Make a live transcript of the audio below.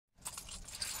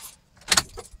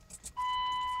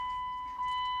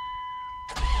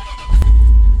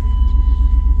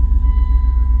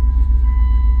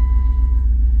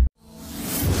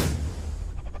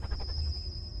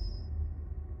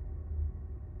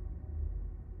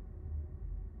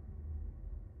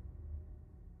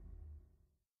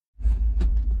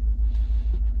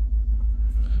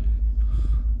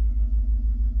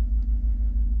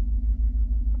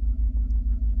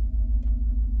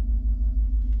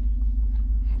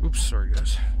Oops, sorry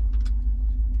guys.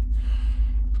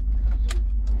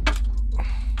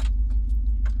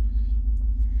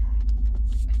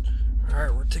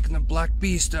 Alright, we're taking the Black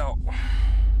Beast out.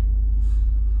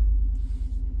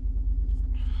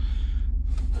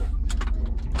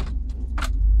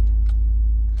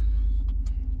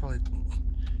 Probably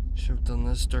should have done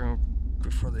this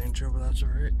before the intro, but that's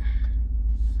alright.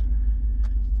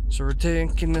 So we're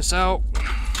taking this out.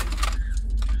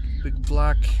 Big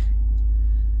black.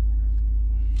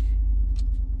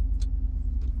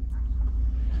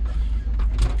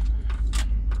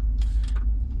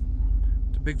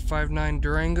 The big 5.9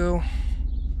 Durango.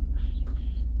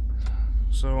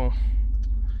 So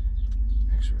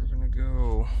actually we're gonna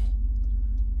go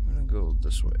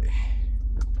this way.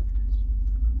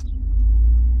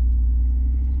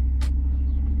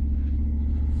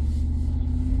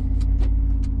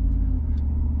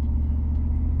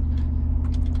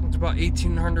 About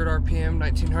 1800 RPM,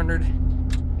 1900.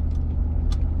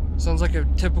 Sounds like a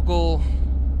typical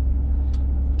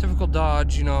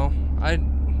Dodge, you know.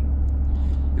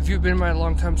 If you've been my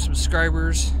longtime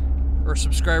subscriber,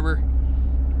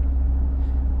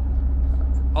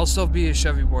 I'll still be a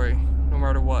Chevy boy no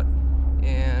matter what.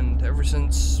 And ever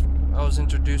since I was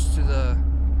introduced to the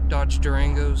Dodge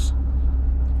Durangos,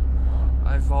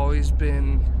 I've always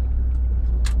been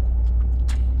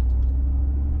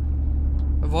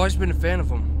a fan of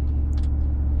them.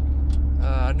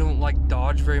 I don't like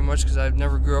Dodge very much because I've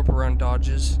never grew up around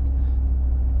Dodges,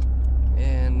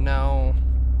 and now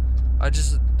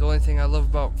the only thing I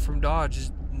love from Dodge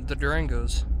is the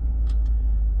Durangos.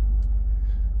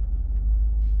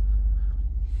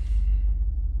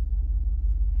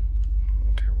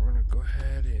 Okay, we're gonna go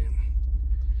ahead and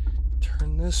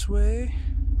turn this way.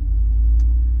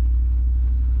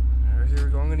 Alright, here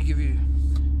we go. I'm gonna give you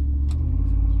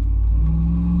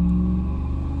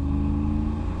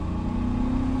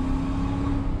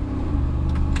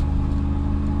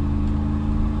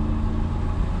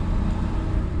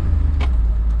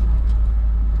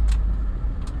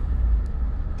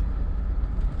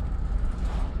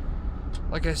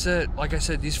like I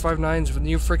said, these 5.9s, when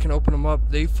you freaking open them up,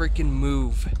 they freaking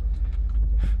move.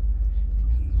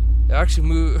 They actually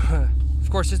move. Of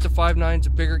course, it's a 5.9, it's a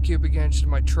bigger cubic inch than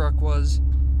my truck was.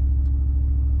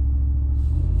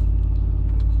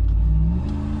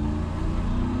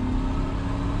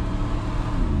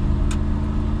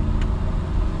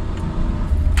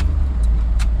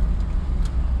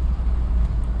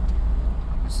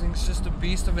 This thing's just a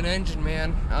beast of an engine,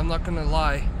 man. I'm not gonna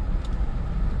lie.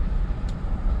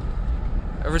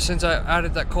 Ever since I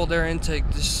added that cold air intake,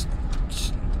 this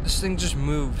thing just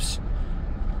moves.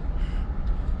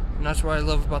 And that's what I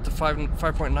love about the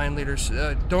 5.9 liters.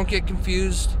 Don't get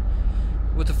confused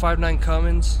with the 5.9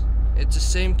 Cummins. It's the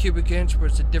same cubic inch,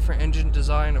 but it's a different engine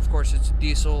design. Of course, it's a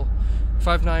diesel.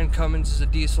 5.9 Cummins is a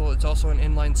diesel. It's also an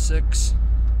inline 6.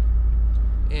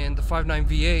 And the 5.9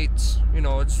 V8, you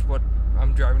know, it's what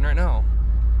I'm driving right now.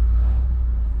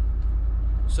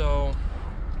 So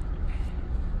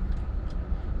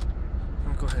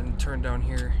go ahead and turn down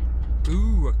here.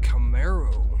 Ooh, a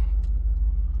Camaro.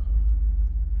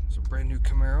 It's a brand new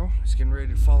Camaro. It's getting ready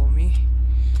to follow me.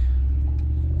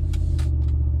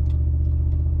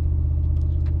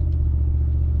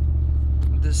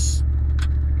 This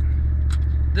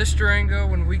Durango,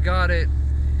 when we got it,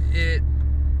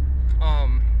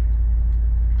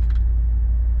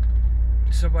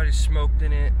 somebody smoked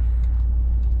in it,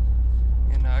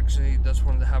 and actually that's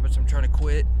one of the habits I'm trying to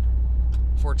quit,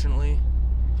 fortunately.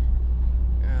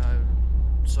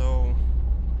 So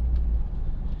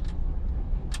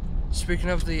speaking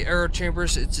of the Aero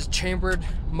chambers, it's a chambered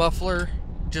muffler,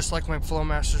 just like my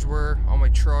Flowmasters were on my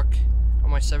truck, on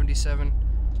my 77.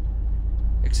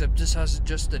 Except this has it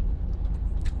just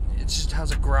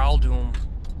has a growl to them,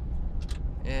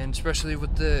 and especially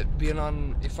with the being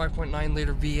on a 5.9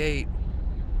 liter V8,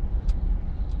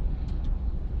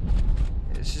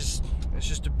 it's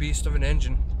just a beast of an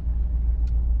engine.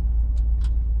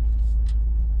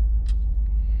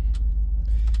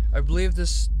 I believe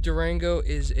this Durango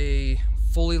is a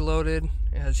fully loaded.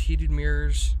 It has heated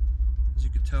mirrors, as you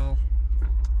could tell.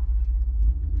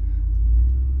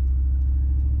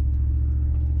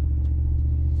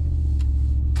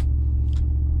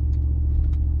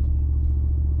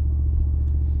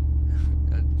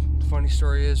 The funny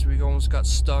story is we almost got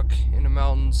stuck in the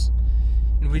mountains,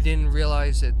 and we didn't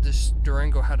realize that this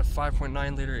Durango had a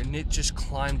 5.9 liter, and it just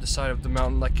climbed the side of the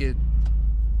mountain like it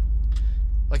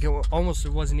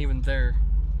wasn't even there.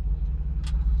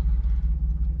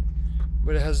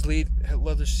 But it has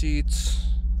leather seats.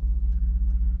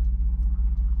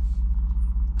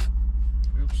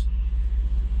 Oops.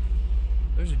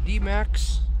 There's a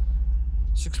D-Max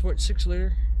 6.6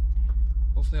 liter.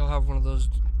 Hopefully I'll have one of those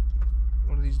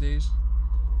one of these days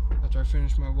after I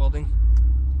finish my welding.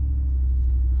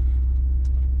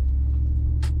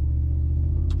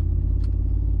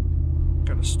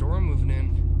 Got a storm moving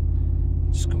in.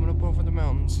 Just coming up over the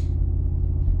mountains.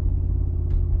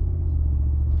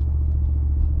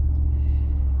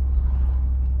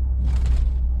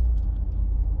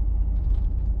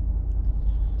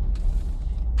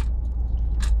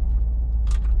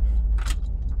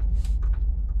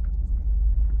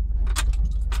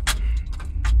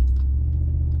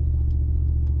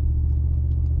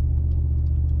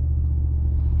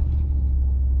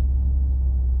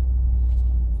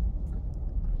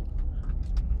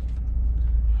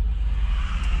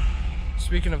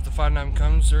 Speaking of the 5.9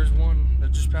 Cummins, there's one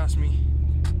that just passed me.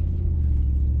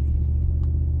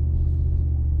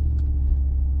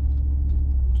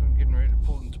 So I'm getting ready to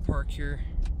pull into park here.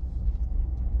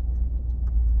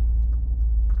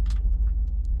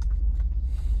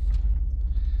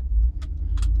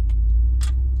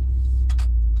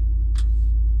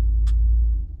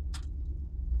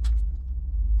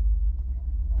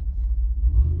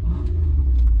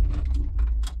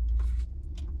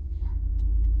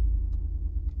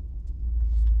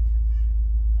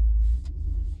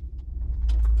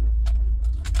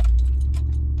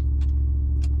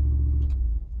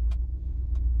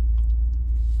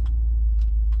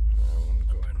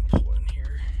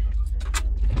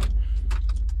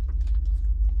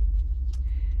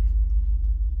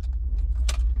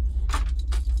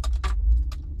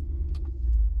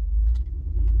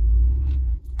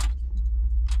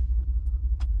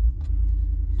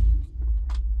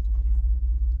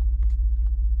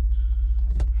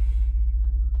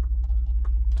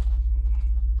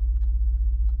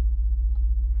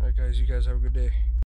 Alright guys, you guys have a good day.